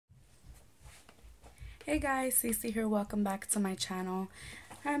Hey guys, Cece here. Welcome back to my channel.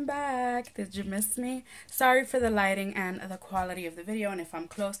 I'm back. Did you miss me? Sorry for the lighting and the quality of the video and if I'm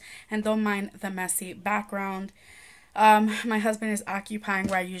close, and don't mind the messy background. My husband is occupying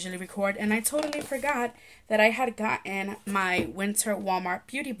where I usually record, and I totally forgot that I had gotten my winter Walmart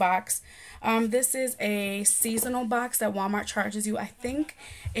beauty box. This is a seasonal box that Walmart charges you. I think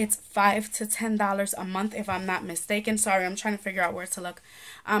it's $5 to $10 a month if I'm not mistaken. Sorry, I'm trying to figure out where to look.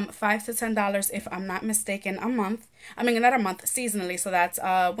 $5 to $10 if I'm not mistaken a month. I mean, not a month, seasonally. So that's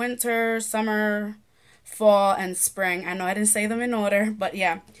winter, summer, fall, and spring. I know I didn't say them in order, but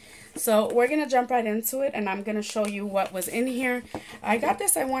yeah. So we're going to jump right into it, and I'm going to show you what was in here. I got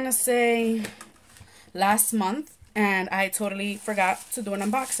this, I want to say, last month, and I totally forgot to do an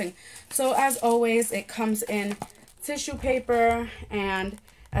unboxing. So as always, it comes in tissue paper, and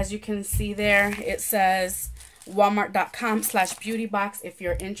as you can see there, it says walmart.com/beautybox if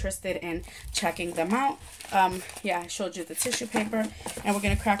you're interested in checking them out. Yeah, I showed you the tissue paper, and we're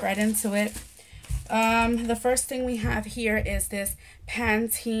going to crack right into it. The first thing we have here is this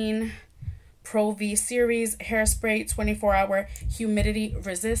Pantene Pro V Series Hairspray 24-hour humidity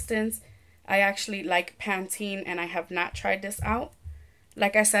resistance. I actually like Pantene, and I have not tried this out.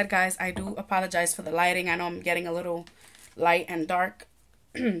 Like I said, guys, I do apologize for the lighting. I know I'm getting a little light and dark.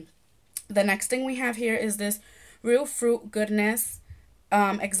 The next thing we have here is this Real Fruit Goodness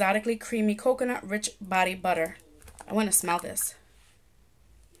Exotically Creamy Coconut Rich Body Butter. I want to smell this.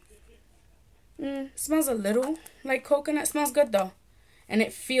 Smells a little like coconut. Smells good though. And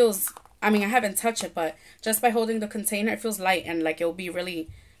it feels, I mean, I haven't touched it, but just by holding the container, it feels light and like it'll be really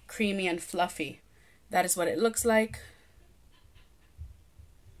creamy and fluffy. That is what it looks like.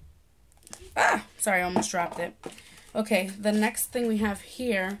 Ah, sorry, I almost dropped it. Okay, the next thing we have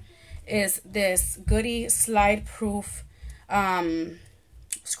here is this Goody Slide Proof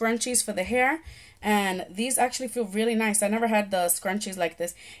scrunchies for the hair. And these actually feel really nice. I never had the scrunchies like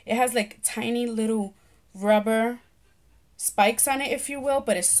this. It has like tiny little rubber spikes on it, if you will,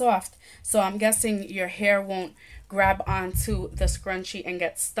 but it's soft. So I'm guessing your hair won't grab onto the scrunchie and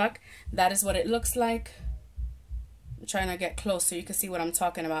get stuck. That is what it looks like. I'm trying to get close so you can see what I'm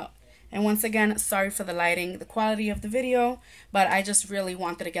talking about. And once again, sorry for the lighting, the quality of the video, but I just really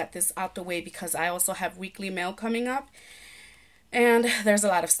wanted to get this out the way because I also have weekly mail coming up. And there's a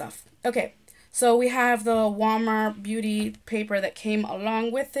lot of stuff. Okay. So we have the Walmart beauty paper that came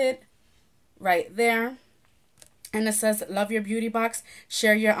along with it right there. And it says, love your beauty box.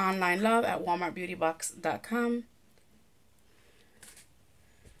 Share your online love at walmartbeautybox.com.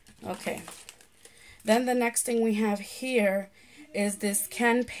 Okay. Then the next thing we have here is this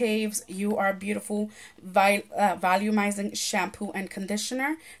Ken Paves You Are Beautiful Volumizing Shampoo and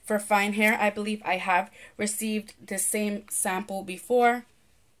Conditioner for fine hair. I believe I have received the same sample before.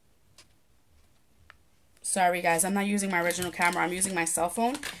 Sorry guys, I'm not using my original camera. I'm using my cell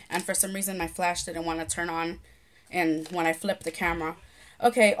phone, and for some reason my flash didn't want to turn on and when I flipped the camera.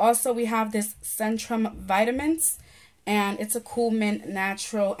 Okay, also we have this Centrum Vitamins, and it's a cool mint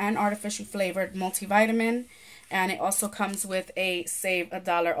natural and artificial flavored multivitamin, and it also comes with a save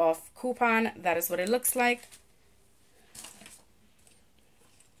 $1 off coupon. That is what it looks like.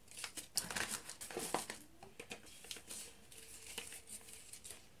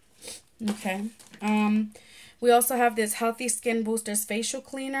 Okay. We also have this Healthy Skin Boosters Facial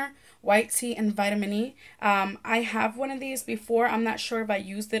Cleaner, White Tea and Vitamin E. I have one of these before. I'm not sure if I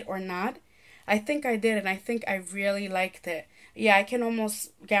used it or not. I think I did, and I think I really liked it. Yeah, I can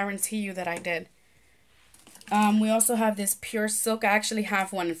almost guarantee you that I did. We also have this Pure Silk. I actually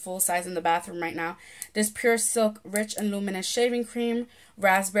have one in full size in the bathroom right now. This Pure Silk Rich and Luminous Shaving Cream,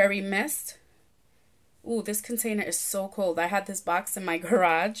 Raspberry Mist. Ooh, this container is so cold. I had this box in my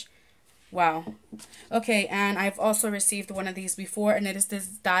garage. Wow. Okay, and I've also received one of these before, and it is this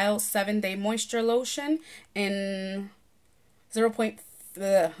Dial 7-Day Moisture Lotion in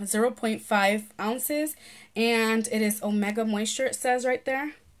 0.5 ounces, and it is Omega Moisture, it says right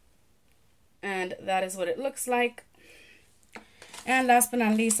there. And that is what it looks like. And last but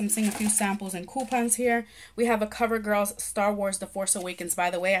not least, I'm seeing a few samples and coupons here. We have a CoverGirl's Star Wars The Force Awakens. By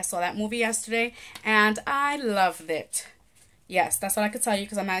the way, I saw that movie yesterday, and I loved it. Yes, that's all I could tell you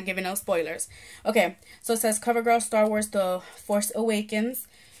because I'm not giving no spoilers. Okay, so it says CoverGirl Star Wars The Force Awakens.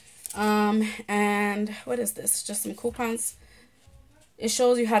 And what is this? Just some coupons. It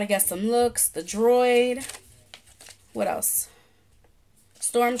shows you how to get some looks. The Droid. What else?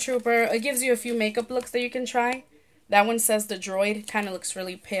 Stormtrooper. It gives you a few makeup looks that you can try. That one says The Droid. Kind of looks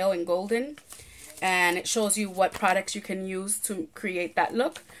really pale and golden. And it shows you what products you can use to create that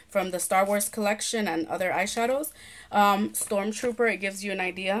look from the Star Wars collection and other eyeshadows. Stormtrooper, it gives you an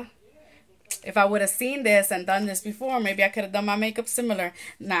idea. if I would have seen this and done this before, maybe I could have done my makeup similar.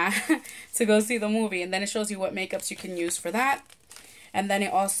 Nah, to go see the movie. And then it shows you what makeups you can use for that. And then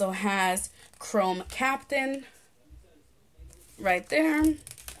it also has Chrome Captain right there.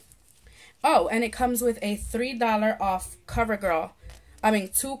 Oh, and it comes with a $3 off two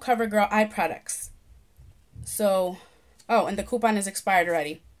CoverGirl eye products. So, oh, and the coupon is expired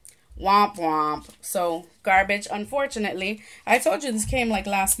already. Womp womp. So, garbage, unfortunately. I told you this came like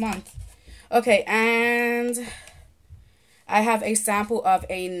last month. Okay, and I have a sample of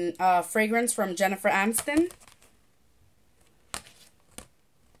a fragrance from Jennifer Aniston.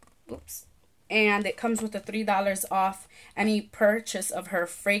 Oops. And it comes with a $3 off any purchase of her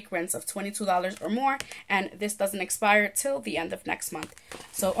fragrance of $22 or more. And this doesn't expire till the end of next month.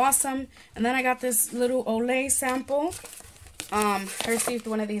 So awesome. And then I got this little Olay sample. I received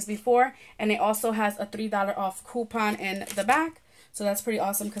one of these before. And it also has a $3 off coupon in the back. So that's pretty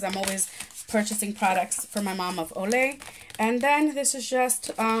awesome because I'm always purchasing products for my mom of Olay. And then this is just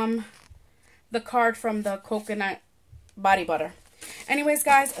the card from the coconut body butter. Anyways,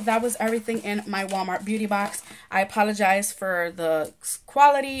 guys, that was everything in my Walmart beauty box. I apologize for the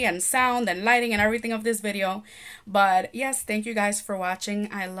quality and sound and lighting and everything of this video. But yes, thank you guys for watching.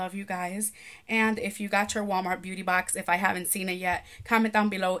 I love you guys. And if you got your Walmart beauty box, if I haven't seen it yet, comment down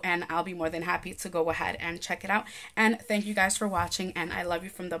below and I'll be more than happy to go ahead and check it out. And thank you guys for watching. And I love you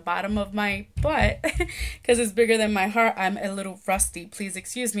from the bottom of my butt because it's bigger than my heart. I'm a little rusty. Please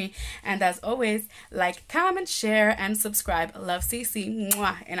excuse me. And as always, like, comment, share, and subscribe. Love, CC.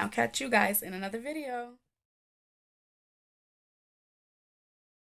 Mwah. And I'll catch you guys in another video.